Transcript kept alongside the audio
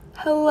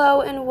Hello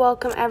and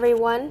welcome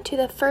everyone to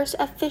the first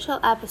official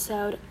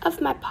episode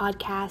of my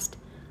podcast.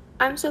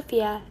 I'm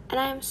Sophia and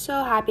I am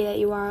so happy that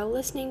you are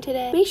listening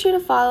today. Make sure to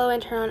follow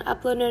and turn on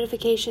upload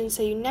notifications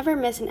so you never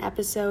miss an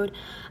episode.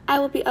 I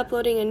will be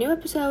uploading a new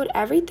episode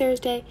every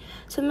Thursday,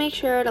 so make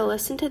sure to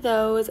listen to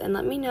those and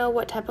let me know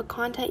what type of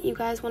content you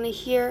guys want to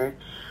hear.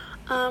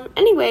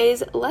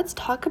 Anyways, let's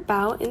talk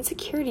about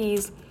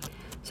insecurities.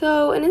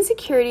 So an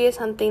insecurity is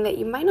something that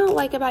you might not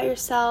like about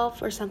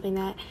yourself or something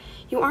that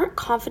you aren't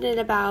confident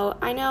about.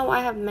 I know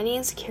I have many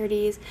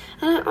insecurities,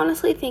 and I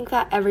honestly think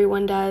that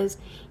everyone does.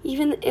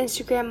 Even the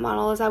Instagram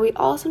models that we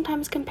all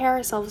sometimes compare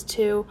ourselves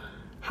to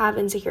have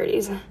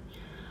insecurities.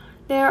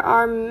 There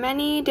are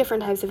many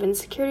different types of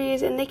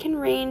insecurities, and they can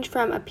range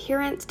from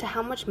appearance to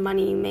how much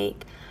money you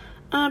make.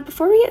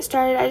 Before we get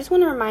started, I just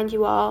want to remind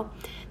you all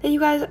that you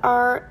guys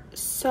are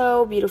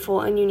so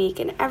beautiful and unique,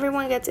 and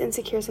everyone gets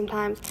insecure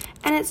sometimes,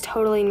 and it's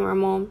totally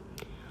normal.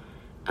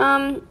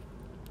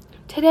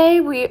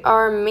 Today we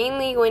are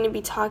mainly going to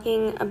be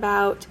talking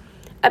about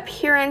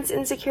appearance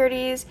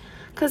insecurities,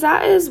 because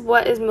that is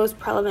what is most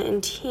prevalent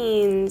in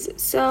teens.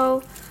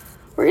 So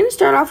we're going to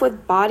start off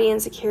with body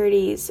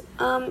insecurities.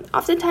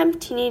 Oftentimes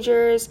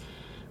teenagers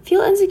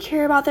feel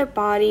insecure about their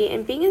body,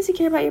 and being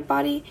insecure about your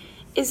body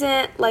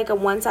isn't like a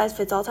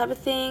one-size-fits-all type of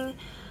thing.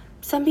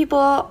 Some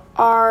people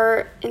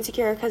are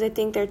insecure because they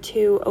think they're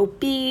too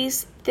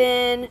obese,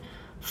 thin,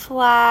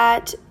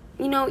 flat,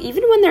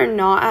 even when they're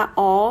not at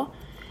all.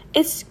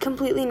 It's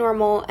completely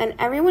normal, and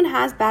everyone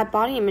has bad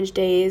body image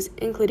days,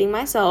 including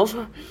myself.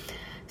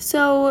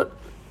 So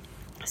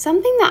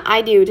something that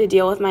I do to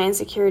deal with my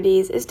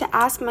insecurities is to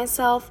ask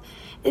myself,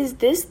 is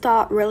this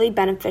thought really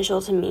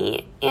beneficial to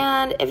me?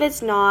 And if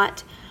it's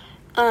not,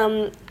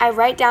 I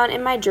write down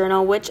in my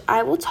journal, which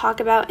I will talk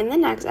about in the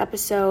next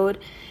episode,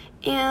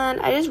 and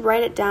I just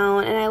write it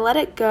down and I let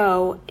it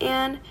go.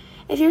 And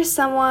if you're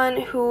someone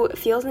who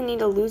feels the need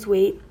to lose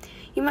weight,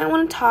 you might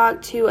want to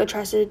talk to a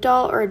trusted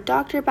adult or a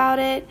doctor about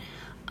it.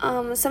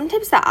 Some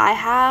tips that I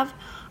have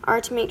are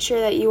to make sure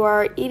that you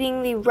are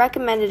eating the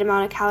recommended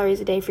amount of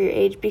calories a day for your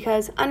age,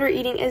 because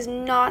undereating is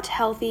not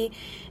healthy.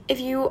 If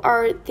you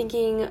are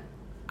thinking,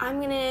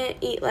 I'm going to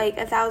eat like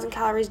 1,000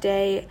 calories a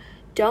day,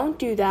 don't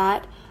do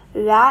that.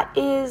 That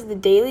is the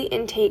daily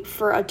intake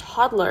for a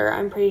toddler,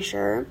 I'm pretty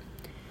sure.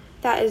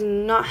 That is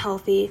not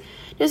healthy.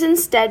 Just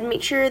instead,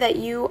 make sure that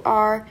you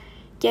are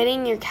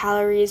getting your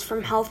calories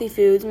from healthy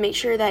foods. Make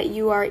sure that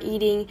you are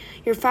eating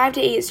your 5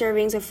 to 8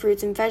 servings of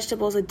fruits and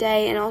vegetables a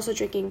day, and also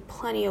drinking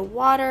plenty of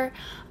water.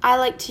 I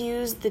like to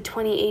use the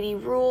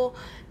 20-80 rule.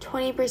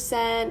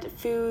 20%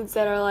 foods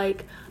that are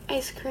like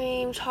ice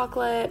cream,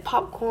 chocolate,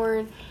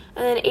 popcorn,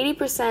 and then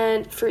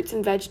 80% fruits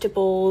and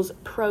vegetables,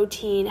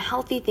 protein,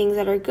 healthy things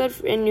that are good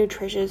and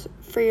nutritious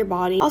for your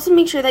body. Also,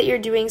 make sure that you're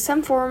doing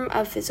some form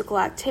of physical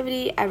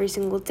activity every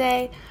single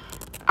day.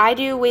 I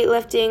do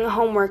weightlifting,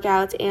 home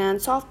workouts, and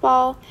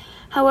softball.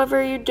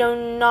 However, you do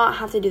not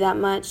have to do that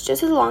much,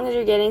 just as long as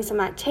you're getting some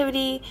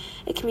activity.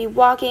 It can be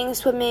walking,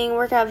 swimming,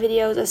 workout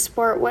videos, a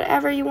sport,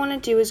 whatever you want to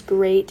do is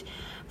great.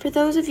 For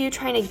those of you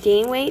trying to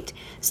gain weight,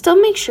 still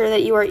make sure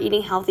that you are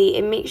eating healthy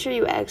and make sure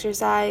you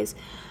exercise.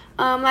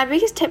 My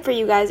biggest tip for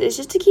you guys is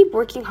just to keep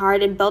working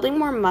hard and building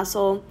more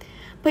muscle.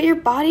 But your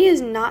body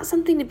is not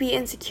something to be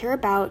insecure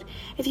about.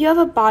 If you have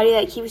a body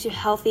that keeps you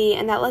healthy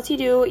and that lets you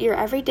do your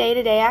everyday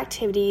to day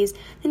activities,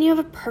 then you have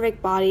a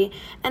perfect body.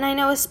 And I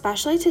know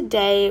especially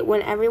today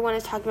when everyone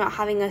is talking about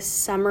having a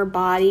summer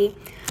body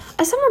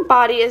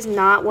is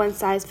not one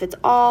size fits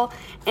all,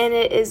 and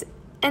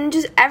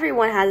just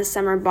everyone has a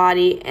summer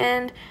body,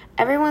 and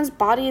everyone's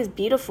body is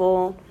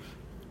beautiful.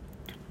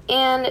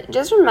 And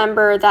just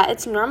remember that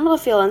it's normal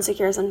to feel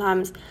insecure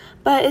sometimes,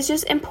 but it's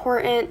just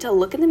important to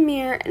look in the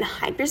mirror and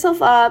hype yourself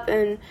up.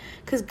 And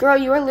because, girl,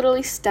 you are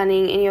literally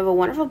stunning and you have a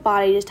wonderful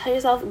body. Just tell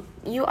yourself,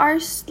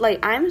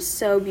 I'm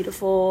so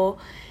beautiful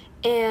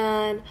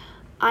and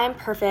I'm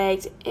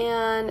perfect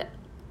and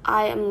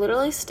I am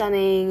literally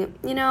stunning,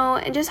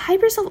 and just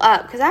hype yourself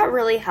up, because that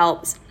really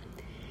helps.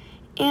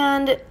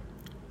 And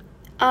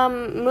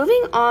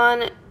moving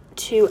on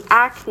to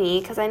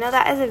acne, because I know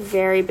that is a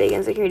very big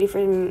insecurity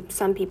for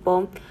some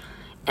people,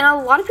 and a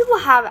lot of people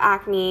have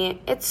acne.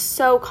 It's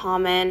so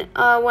common.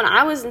 When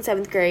I was in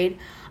 7th grade,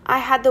 I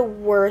had the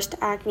worst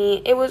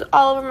acne. It was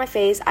all over my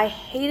face. I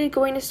hated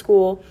going to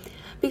school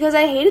because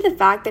I hated the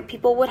fact that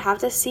people would have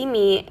to see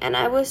me, and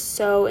I was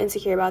so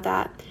insecure about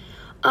that.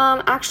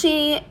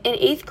 Actually, in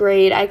 8th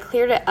grade, I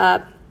cleared it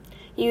up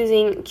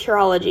using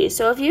Curology.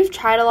 So if you've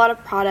tried a lot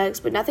of products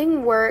but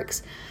nothing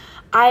works,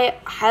 I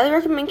highly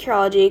recommend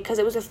Curology, because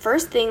it was the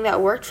first thing that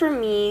worked for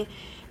me.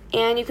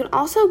 And you can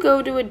also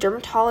go to a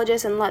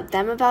dermatologist and let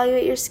them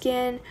evaluate your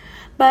skin.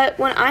 But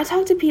when I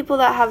talk to people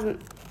that have,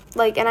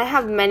 and I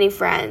have many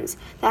friends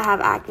that have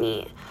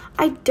acne,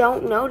 I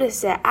don't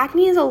notice it.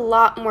 Acne is a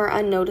lot more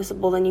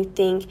unnoticeable than you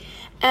think.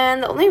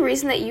 And the only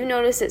reason that you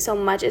notice it so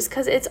much is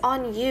because it's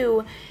on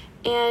you.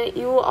 And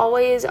you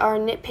always are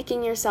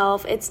nitpicking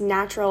yourself. It's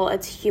natural.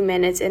 It's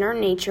human. It's in our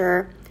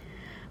nature.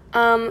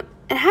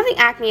 And having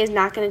acne is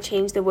not going to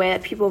change the way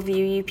that people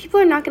view you. People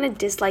are not going to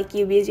dislike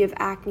you because you have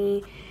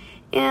acne.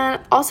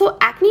 And also,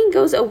 acne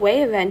goes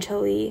away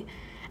eventually.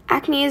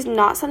 Acne is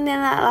not something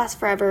that lasts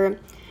forever.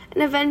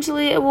 And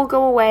eventually it will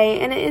go away,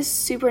 and it is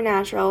super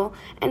natural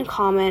and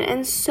common.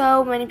 And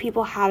so many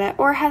people have it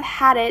or have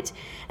had it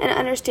and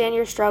understand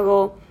your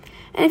struggle.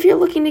 And if you're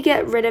looking to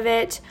get rid of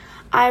it,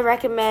 I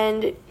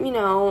recommend,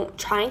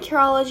 trying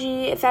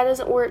Curology. If that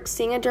doesn't work,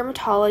 seeing a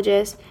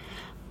dermatologist.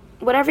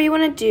 Whatever you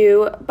want to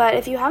do, but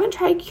if you haven't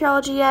tried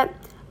Curology yet,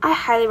 I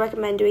highly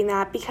recommend doing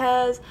that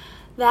because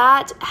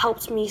that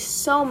helped me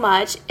so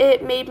much.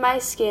 It made my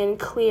skin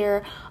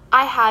clear.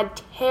 I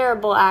had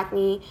terrible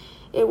acne.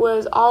 It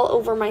was all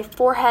over my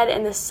forehead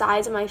and the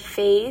sides of my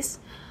face.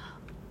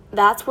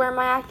 That's where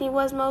my acne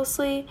was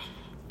mostly,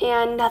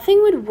 and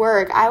nothing would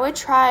work. I would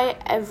try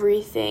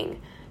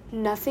everything.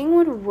 Nothing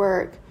would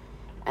work.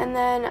 And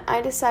then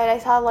I decided, I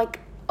saw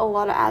a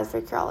lot of ads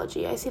for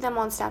Curology. I see them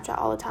on Snapchat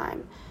all the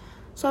time.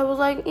 So I was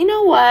like, you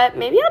know what,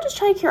 maybe I'll just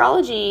try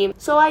Curology.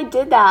 So I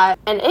did that,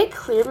 and it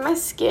cleared my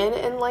skin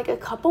in a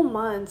couple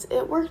months.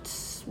 It worked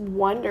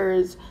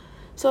wonders.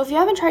 So if you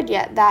haven't tried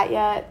that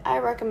yet, I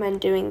recommend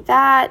doing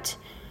that.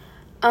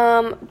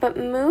 But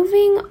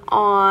moving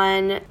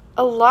on,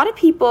 a lot of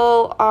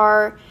people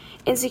are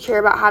insecure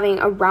about having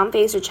a round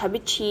face or chubby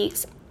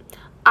cheeks.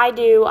 I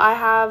do. I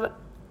have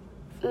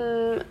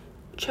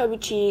chubby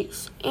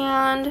cheeks,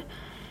 and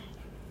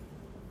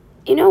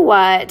you know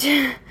what?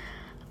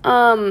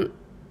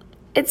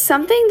 It's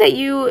something that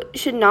you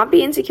should not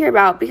be insecure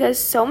about because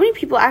so many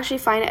people actually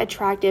find it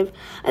attractive,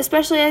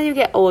 especially as you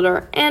get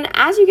older. And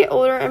as you get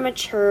older and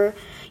mature,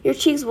 your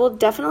cheeks will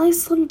definitely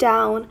slim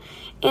down,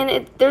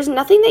 and there's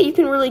nothing that you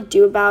can really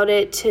do about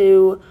it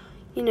to,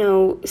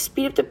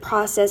 speed up the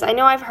process. I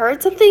know I've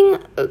heard something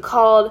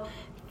called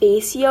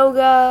face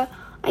yoga.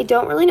 I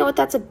don't really know what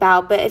that's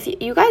about, but if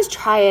you guys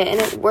try it and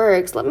it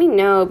works, let me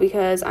know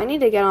because I need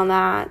to get on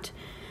that.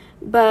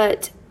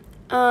 But,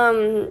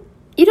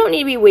 you don't need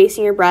to be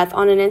wasting your breath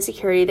on an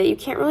insecurity that you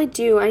can't really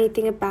do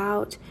anything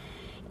about.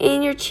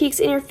 And your cheeks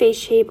and your face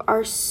shape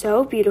are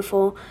so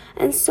beautiful,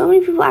 and so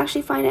many people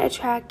actually find it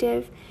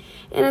attractive.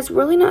 And it's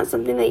really not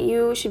something that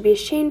you should be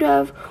ashamed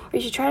of or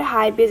you should try to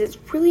hide because it's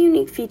a really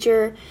unique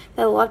feature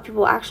that a lot of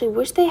people actually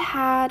wish they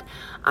had.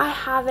 I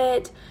have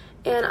it,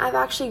 and I've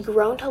actually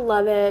grown to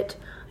love it.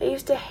 I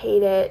used to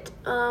hate it.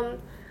 I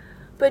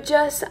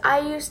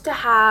used to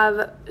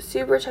have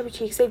super chubby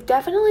cheeks. They've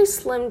definitely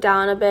slimmed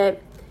down a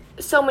bit.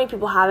 So many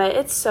people have it.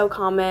 It's so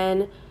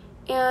common,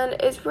 and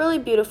it's really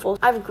beautiful.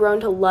 I've grown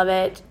to love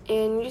it,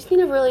 and you just need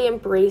to really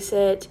embrace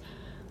it.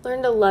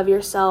 Learn to love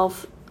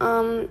yourself.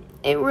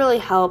 It really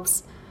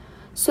helps.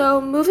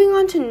 So moving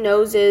on to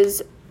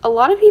noses, a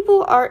lot of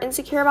people are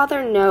insecure about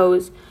their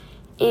nose,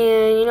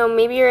 and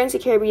maybe you're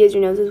insecure because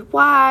your nose is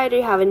wide or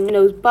you have a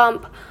nose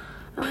bump,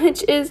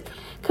 which is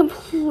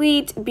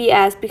complete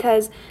BS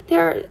because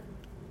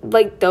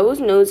those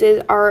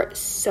noses are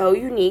so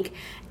unique.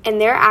 And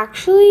they're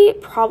actually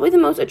probably the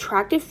most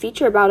attractive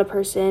feature about a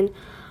person.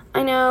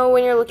 I know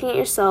when you're looking at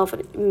yourself,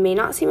 it may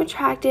not seem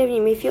attractive.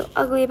 You may feel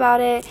ugly about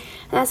it.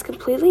 And that's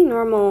completely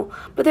normal.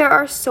 But there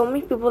are so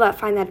many people that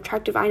find that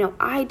attractive. I know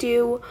I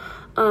do.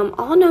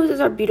 All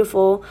noses are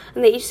beautiful.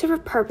 And they each serve a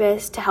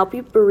purpose to help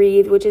you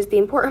breathe, which is the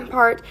important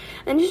part.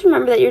 And just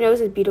remember that your nose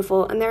is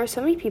beautiful. And there are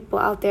so many people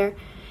out there,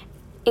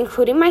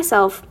 including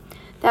myself,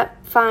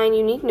 that find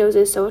unique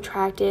noses so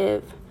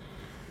attractive.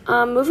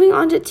 Moving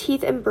on to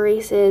teeth and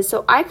braces.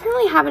 So I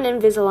currently have an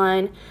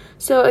Invisalign.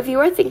 So if you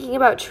are thinking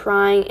about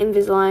trying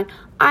Invisalign,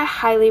 I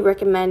highly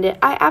recommend it.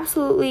 I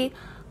absolutely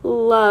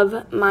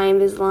love my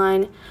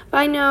Invisalign. But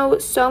I know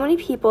so many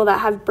people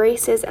that have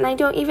braces and I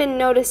don't even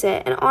notice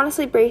it. And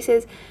honestly,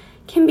 braces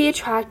can be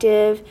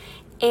attractive.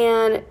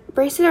 And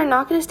braces are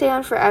not going to stay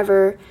on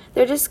forever.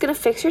 They're just going to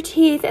fix your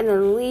teeth and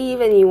then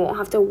leave, and you won't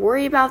have to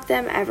worry about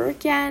them ever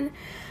again.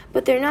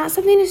 But they're not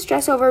something to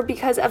stress over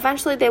because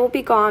eventually they will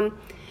be gone.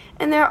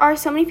 And there are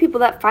so many people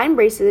that find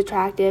braces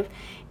attractive,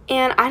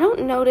 and I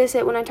don't notice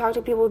it when I talk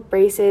to people with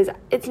braces.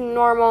 It's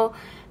normal.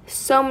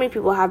 So many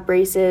people have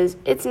braces.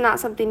 It's not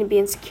something to be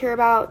insecure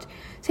about.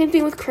 Same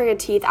thing with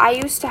crooked teeth. I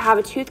used to have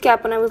a tooth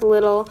gap when I was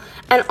little,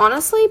 and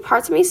honestly,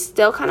 parts of me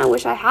still kind of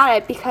wish I had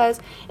it because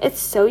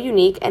it's so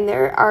unique, and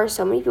there are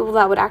so many people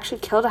that would actually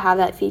kill to have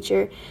that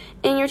feature.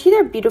 And your teeth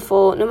are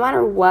beautiful no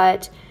matter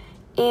what,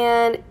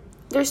 and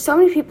there's so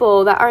many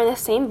people that are in the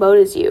same boat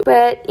as you.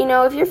 But,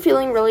 if you're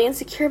feeling really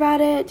insecure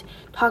about it,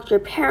 talk to your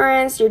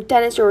parents, your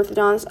dentist, your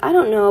orthodontist, I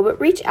don't know, but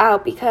reach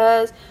out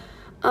because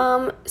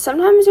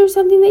sometimes there's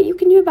something that you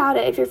can do about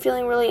it if you're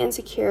feeling really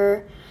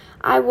insecure.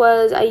 I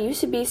used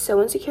to be so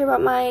insecure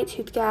about my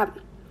tooth gap.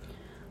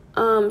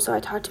 So I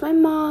talked to my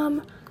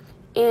mom,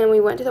 and we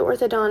went to the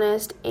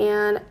orthodontist,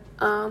 and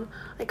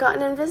I got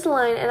an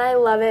Invisalign, and I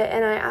love it,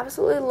 and I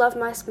absolutely love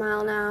my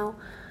smile now.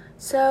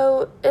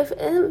 So if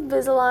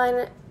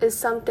Invisalign is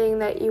something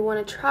that you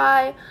want to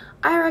try,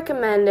 I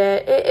recommend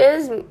it. It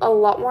is a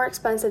lot more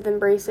expensive than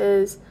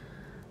braces.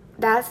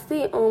 That's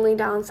the only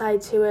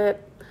downside to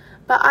it.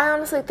 But I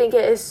honestly think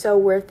it is so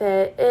worth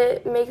it.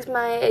 It makes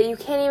you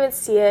can't even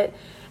see it.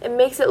 It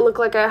makes it look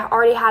like I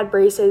already had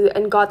braces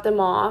and got them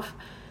off.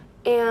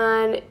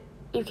 And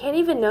you can't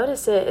even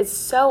notice it. It's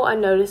so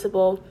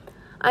unnoticeable.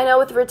 I know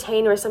with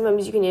retainer,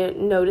 sometimes you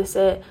can notice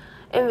it.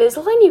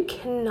 Invisalign, you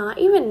cannot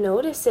even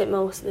notice it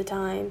most of the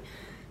time.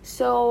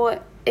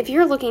 So if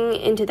you're looking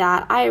into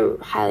that, I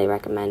highly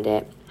recommend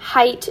it.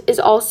 Height is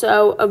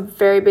also a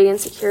very big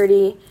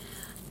insecurity.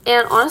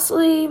 And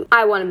honestly,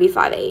 I want to be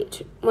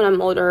 5'8" when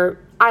I'm older.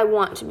 I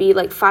want to be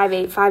like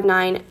 5'8",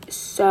 5'9",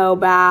 so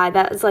bad.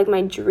 That is like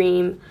my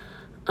dream.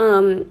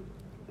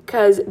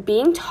 Because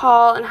being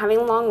tall and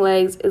having long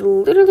legs is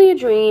literally a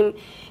dream.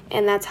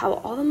 And that's how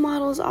all the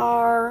models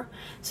are.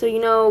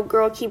 So,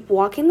 girl, keep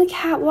walking the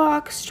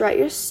catwalk, strut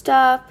your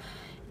stuff,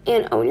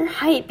 and own your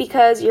height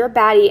because you're a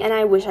baddie and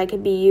I wish I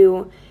could be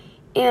you.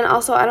 And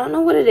also, I don't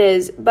know what it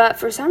is, but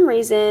for some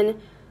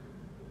reason,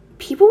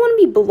 people want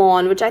to be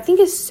blonde, which I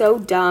think is so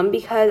dumb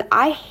because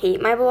I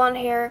hate my blonde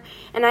hair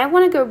and I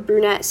want to go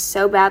brunette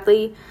so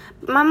badly,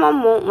 but my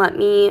mom won't let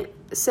me.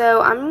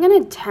 So I'm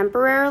going to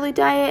temporarily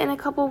dye it in a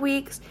couple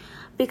weeks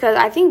because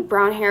I think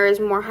brown hair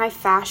is more high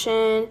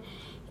fashion.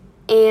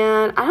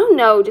 And I don't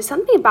know, just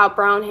something about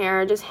brown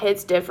hair just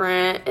hits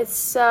different. It's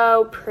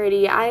so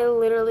pretty.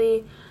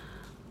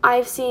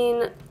 I've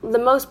seen the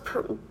most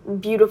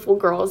beautiful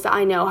girls that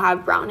I know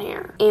have brown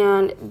hair.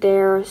 And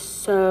they're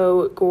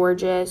so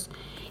gorgeous.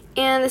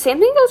 And the same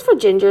thing goes for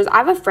gingers. I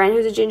have a friend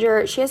who's a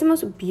ginger. She has the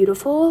most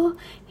beautiful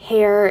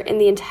hair in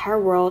the entire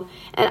world.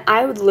 And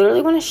I would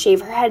literally want to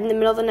shave her head in the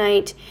middle of the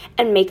night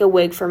and make a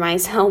wig for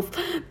myself.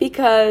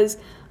 Because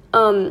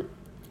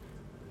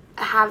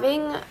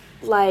having,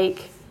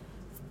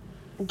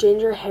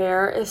 ginger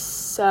hair is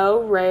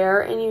so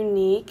rare and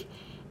unique.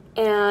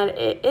 And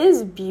it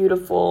is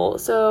beautiful.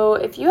 So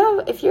if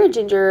you're a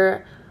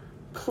ginger,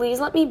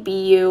 please let me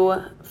be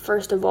you,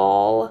 first of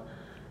all.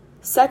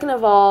 Second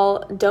of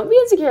all, don't be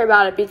insecure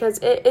about it because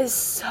it is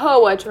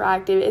so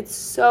attractive. It's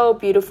so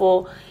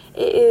beautiful.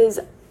 It is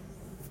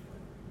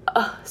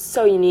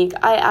so unique.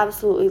 I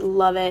absolutely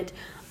love it.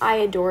 I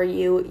adore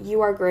you.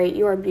 You are great.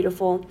 You are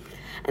beautiful.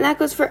 And that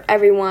goes for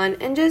everyone.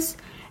 And just,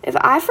 if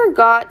I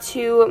forgot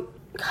to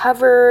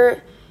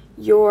cover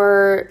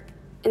your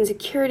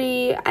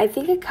insecurity, I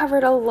think I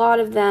covered a lot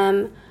of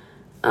them.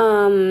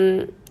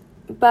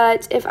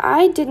 But if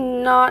I did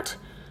not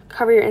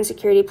cover your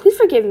insecurity, please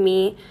forgive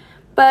me.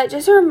 But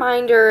just a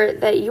reminder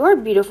that you are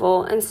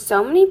beautiful, and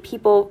so many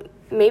people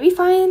maybe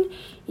find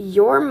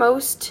your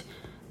most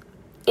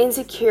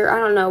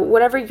insecure,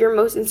 whatever you're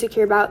most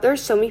insecure about,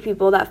 there's so many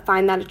people that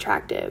find that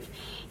attractive.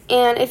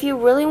 And if you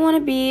really want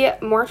to be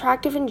more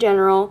attractive in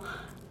general,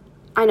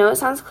 I know it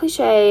sounds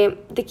cliche,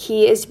 the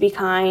key is to be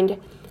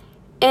kind.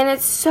 And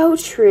it's so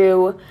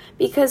true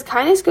because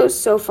kindness goes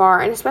so far,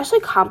 and especially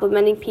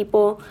complimenting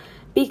people,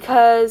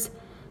 because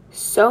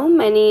so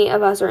many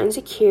of us are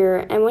insecure,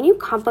 and when you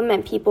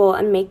compliment people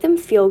and make them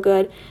feel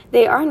good,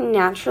 they are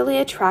naturally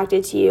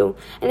attracted to you,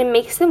 and it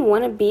makes them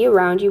want to be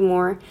around you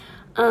more.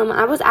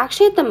 I was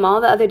actually at the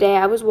mall the other day.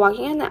 I was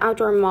walking in the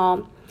outdoor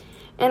mall,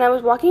 and I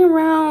was walking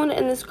around,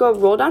 and this girl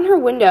rolled down her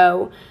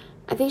window.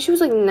 I think she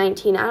was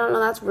 19. I don't know,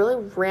 that's really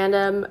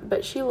random,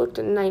 but she looked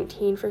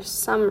 19 for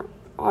some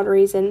odd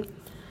reason.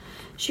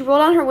 She rolled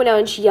down her window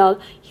and she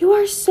yelled, "You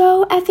are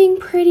so effing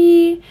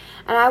pretty."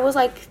 And I was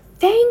like,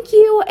 "Thank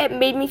you." It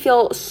made me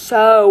feel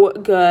so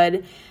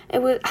good. I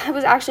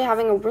was actually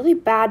having a really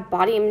bad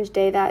body image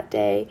day that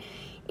day,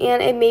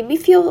 and it made me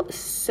feel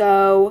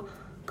so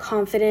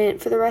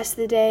confident for the rest of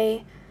the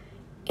day.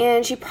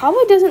 And she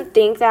probably doesn't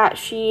think that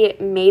she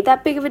made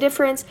that big of a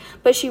difference,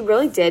 but she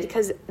really did,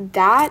 because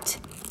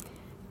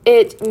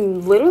it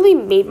literally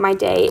made my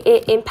day.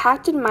 It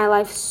impacted my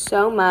life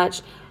so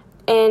much,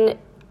 and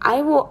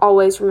I will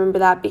always remember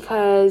that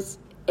because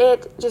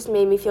it just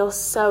made me feel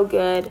so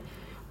good.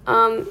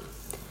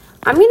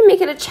 I'm going to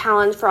make it a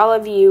challenge for all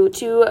of you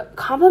to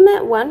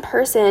compliment one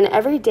person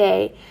every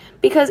day,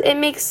 because it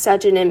makes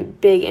such a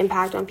big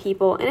impact on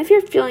people. And if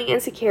you're feeling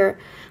insecure,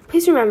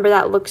 please remember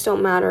that looks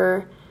don't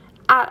matter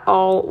at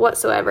all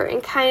whatsoever.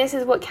 And kindness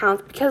is what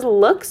counts, because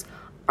looks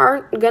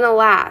aren't going to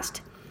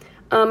last.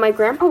 My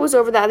grandpa was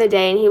over the other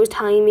day, and he was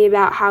telling me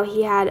about how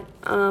he had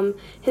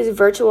his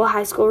virtual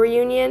high school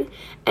reunion,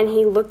 and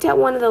he looked at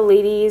one of the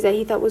ladies that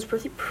he thought was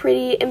really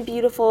pretty and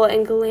beautiful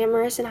and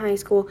glamorous in high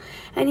school,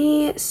 and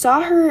he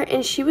saw her,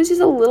 and she was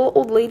just a little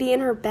old lady in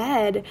her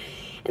bed.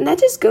 And that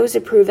just goes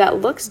to prove that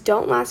looks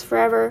don't last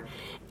forever,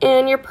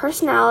 and your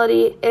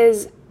personality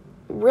is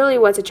really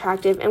what's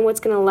attractive and what's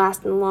going to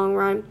last in the long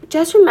run.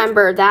 Just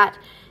remember that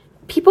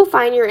people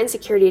find your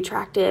insecurity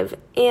attractive,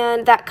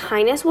 and that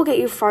kindness will get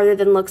you farther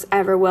than looks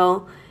ever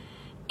will.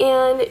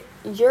 And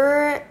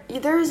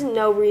there's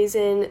no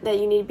reason that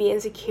you need to be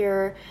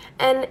insecure.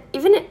 And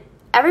even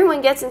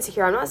everyone gets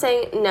insecure. I'm not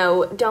saying,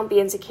 no, don't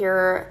be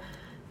insecure.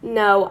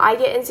 No, I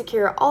get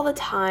insecure all the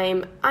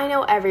time. I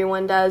know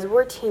everyone does.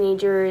 We're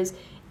teenagers.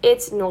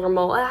 It's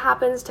normal. It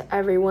happens to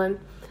everyone.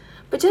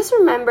 But just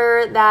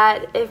remember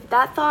that if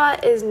that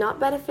thought is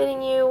not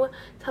benefiting you,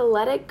 to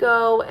let it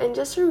go, and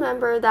just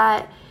remember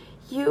that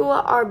you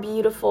are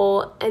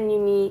beautiful and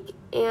unique,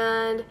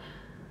 and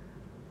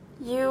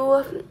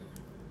your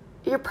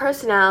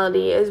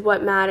personality is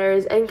what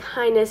matters, and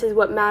kindness is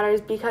what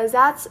matters, because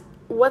that's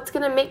what's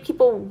going to make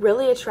people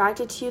really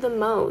attracted to you the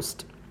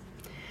most.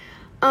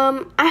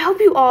 I hope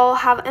you all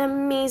have an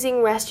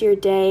amazing rest of your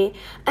day,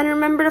 and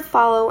remember to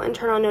follow and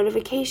turn on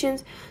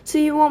notifications so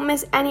you won't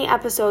miss any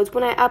episodes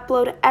when I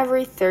upload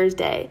every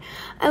Thursday.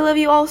 I love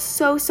you all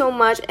so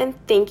much, and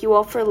thank you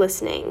all for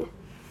listening.